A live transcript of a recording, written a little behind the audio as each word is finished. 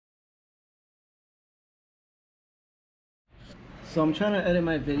So I'm trying to edit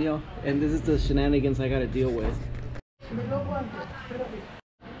my video, and this is the shenanigans I gotta deal with.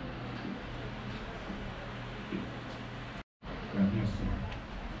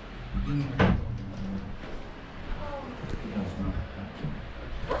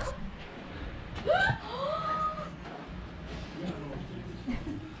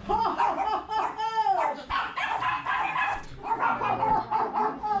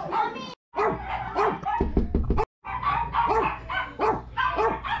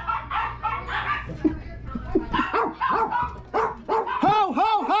 Ho,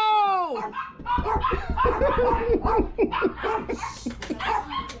 ho, ho!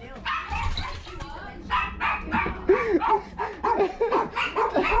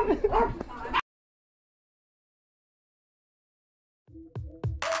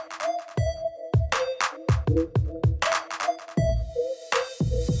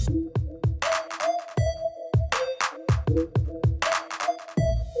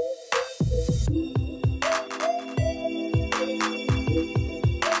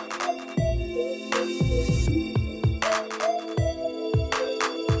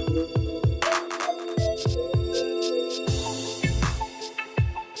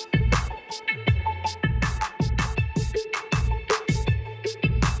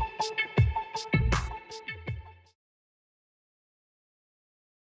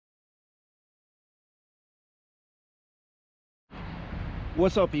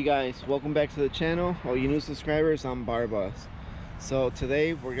 What's up, you guys? Welcome back to the channel. All you new subscribers, I'm Barbas. So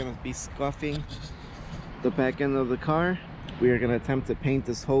today we're gonna be scuffing the back end of the car. We are gonna attempt to paint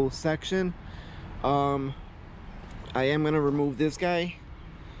this whole section. I am gonna remove this guy.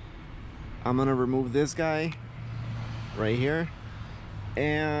 I'm gonna remove this guy right here,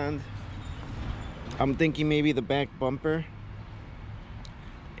 and I'm thinking maybe the back bumper,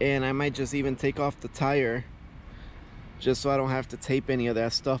 and I might just even take off the tire, just so I don't have to tape any of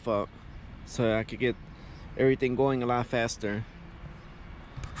that stuff up, so I could get everything going a lot faster.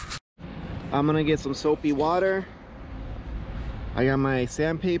 I'm gonna get some soapy water. I got my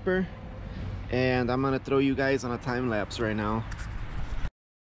sandpaper, and I'm gonna throw you guys on a time lapse right now.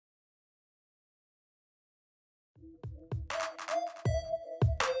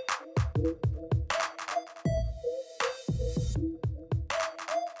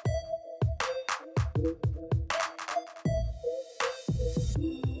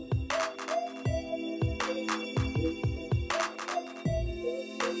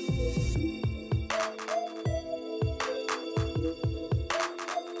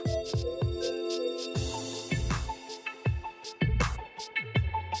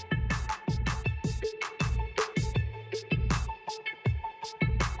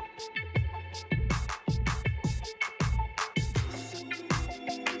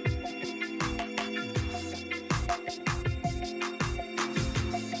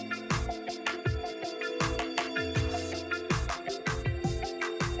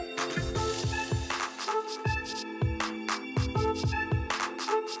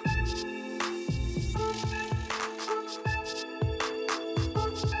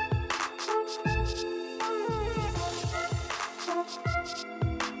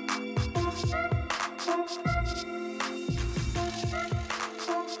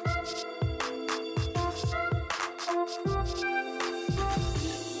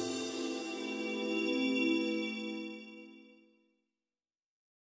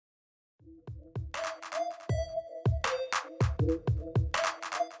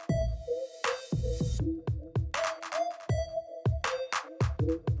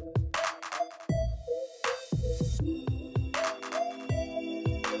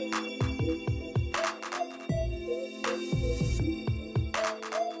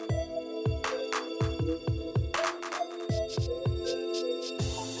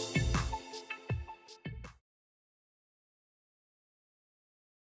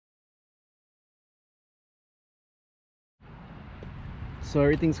 So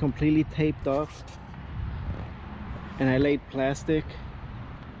everything's completely taped up, and I laid plastic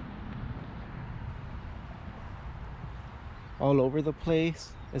all over the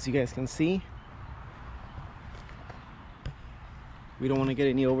place, as you guys can see. We don't want to get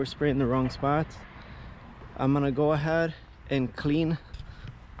any overspray in the wrong spots. I'm gonna go ahead and clean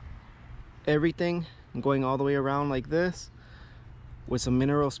everything, going all the way around like this with some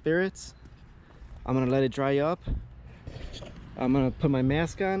mineral spirits. I'm gonna let it dry up. I'm gonna put my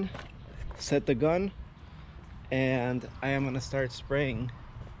mask on, set the gun, and I am gonna start spraying.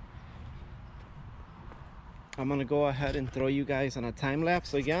 I'm gonna go ahead and throw you guys on a time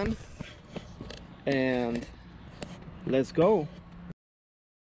lapse again, and let's go.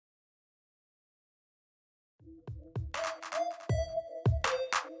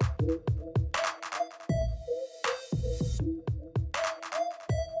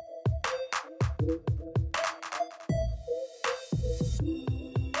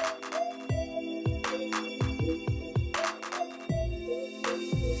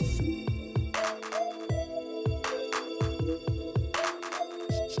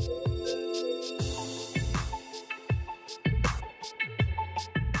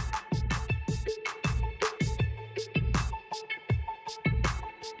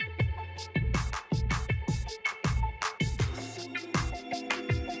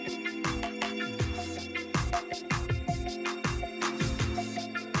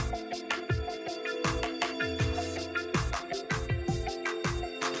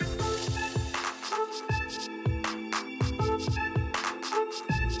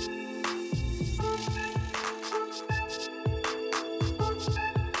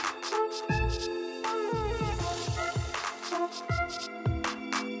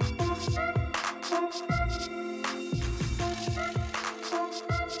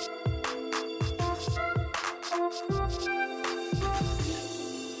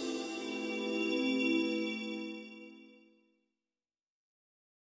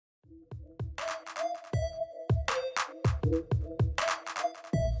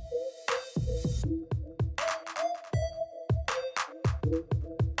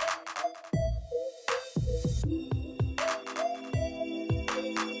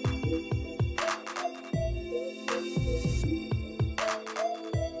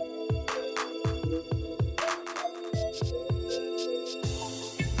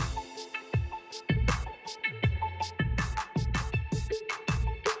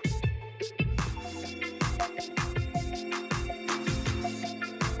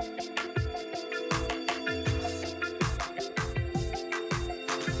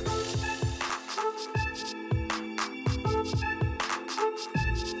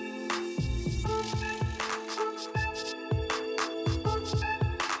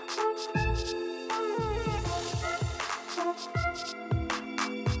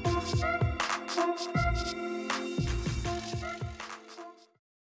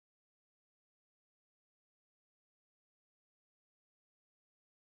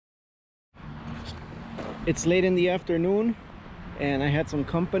 It's late in the afternoon and I had some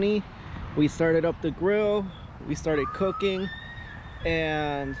company. We started up the grill, we started cooking,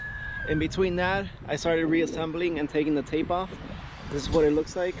 and in between that I started reassembling and taking the tape off. This is what it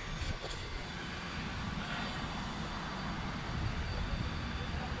looks like.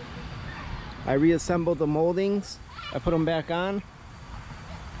 I reassembled the moldings, I put them back on.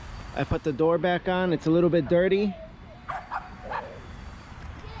 I put the door back on. It's a little bit dirty.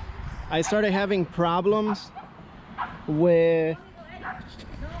 I started having problems with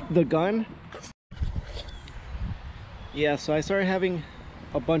the gun. Yeah, so I started having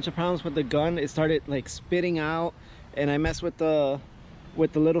a bunch of problems with the gun. It started like spitting out, and I messed with the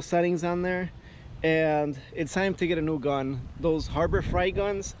little settings on there, and it's time to get a new gun. Those Harbor Freight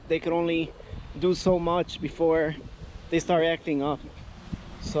guns, they could only do so much before they start acting up.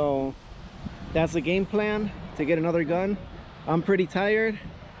 So that's the game plan, to get another gun. I'm pretty tired.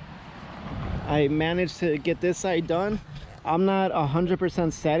 I managed to get this side done. I'm not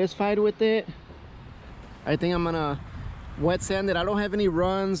 100% satisfied with it. I think I'm gonna wet sand it. I don't have any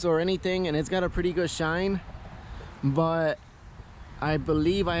runs or anything, and it's got a pretty good shine, but I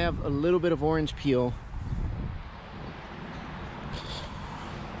believe I have a little bit of orange peel.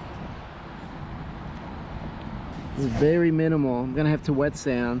 It's very minimal. I'm gonna have to wet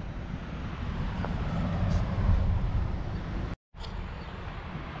sand.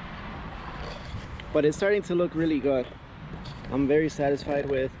 But it's starting to look really good. I'm very satisfied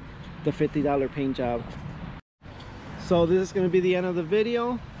with the $50 paint job. So this is gonna be the end of the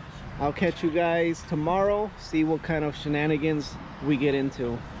video. I'll catch you guys tomorrow, see what kind of shenanigans we get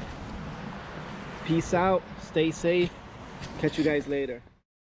into. Peace out, stay safe, catch you guys later.